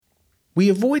We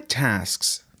avoid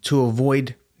tasks to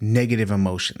avoid negative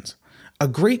emotions. A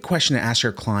great question to ask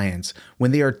your clients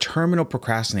when they are terminal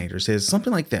procrastinators is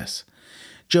something like this.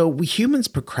 Joe, we humans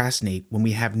procrastinate when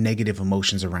we have negative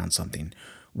emotions around something.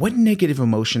 What negative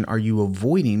emotion are you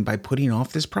avoiding by putting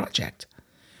off this project?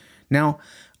 Now,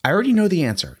 I already know the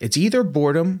answer. It's either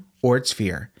boredom or it's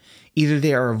fear. Either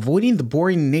they are avoiding the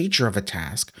boring nature of a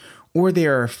task, or they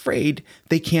are afraid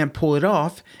they can't pull it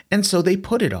off, and so they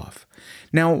put it off.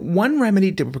 Now, one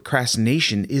remedy to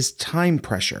procrastination is time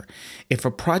pressure. If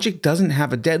a project doesn't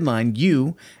have a deadline,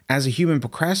 you, as a human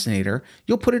procrastinator,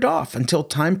 you'll put it off until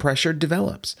time pressure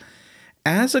develops.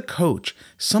 As a coach,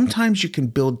 sometimes you can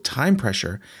build time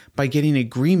pressure by getting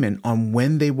agreement on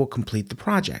when they will complete the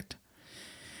project.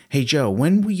 Hey Joe,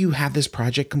 when will you have this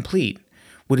project complete?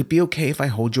 Would it be okay if I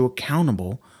hold you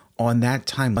accountable on that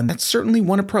timeline? That's certainly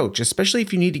one approach, especially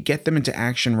if you need to get them into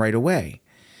action right away.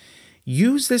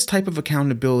 Use this type of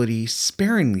accountability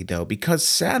sparingly, though, because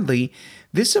sadly,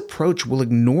 this approach will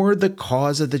ignore the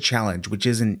cause of the challenge, which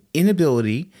is an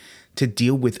inability to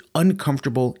deal with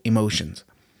uncomfortable emotions.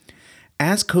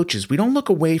 As coaches, we don't look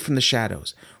away from the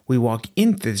shadows. We walk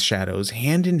into the shadows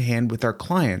hand in hand with our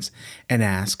clients and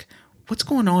ask, what's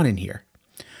going on in here?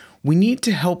 We need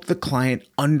to help the client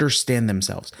understand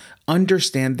themselves,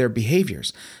 understand their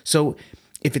behaviors. So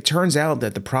if it turns out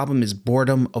that the problem is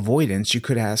boredom avoidance, you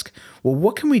could ask, well,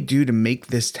 what can we do to make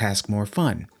this task more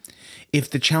fun? If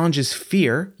the challenge is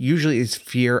fear, usually it's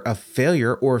fear of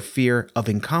failure or fear of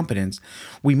incompetence,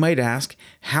 we might ask,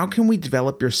 how can we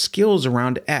develop your skills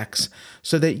around X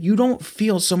so that you don't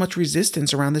feel so much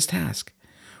resistance around this task?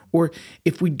 Or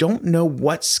if we don't know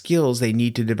what skills they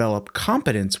need to develop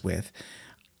competence with,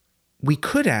 we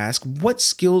could ask what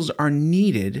skills are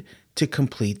needed to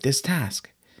complete this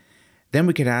task. Then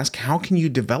we could ask, how can you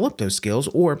develop those skills?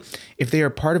 Or if they are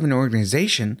part of an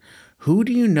organization, who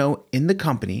do you know in the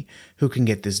company who can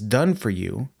get this done for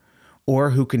you,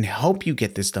 or who can help you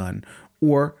get this done,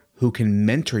 or who can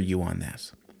mentor you on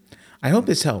this? I hope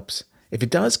this helps. If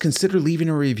it does, consider leaving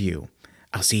a review.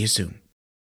 I'll see you soon.